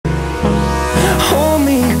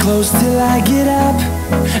close till I get up.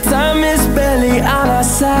 Time is barely on our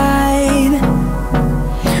side.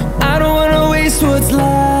 I don't wanna waste what's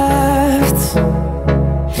left.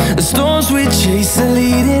 The storms we chase are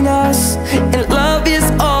leading us, and love is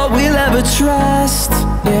all we'll ever trust.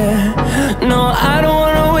 Yeah, no, I don't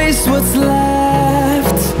wanna waste what's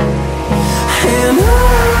left. And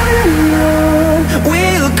on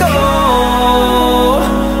we'll go,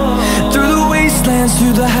 through the wastelands,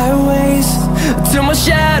 through the highways, till my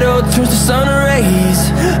shadow turns to sun rays.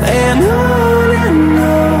 And on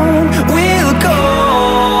we'll go,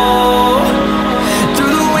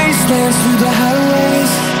 through the wastelands, through the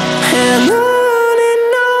highways, and on.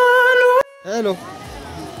 Hello.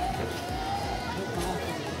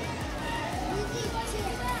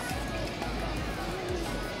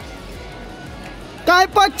 काय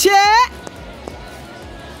पक्षी?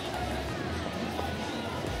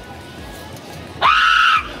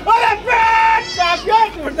 Olha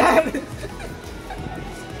perto, verdade.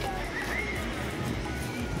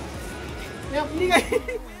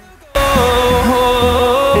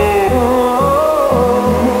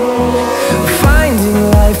 Finding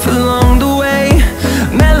life along the way,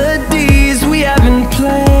 melodies we haven't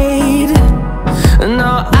played.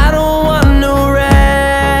 No, I don't want no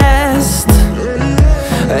rest.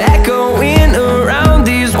 Echoing around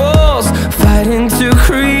these walls, fighting to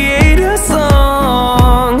create a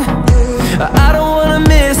song. I don't wanna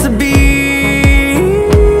miss a beat.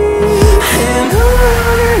 And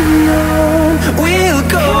on we'll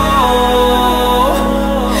go,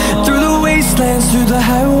 through the wastelands, through the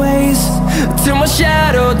highways, till my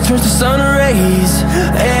shadow turns to sun rays.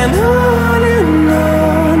 And on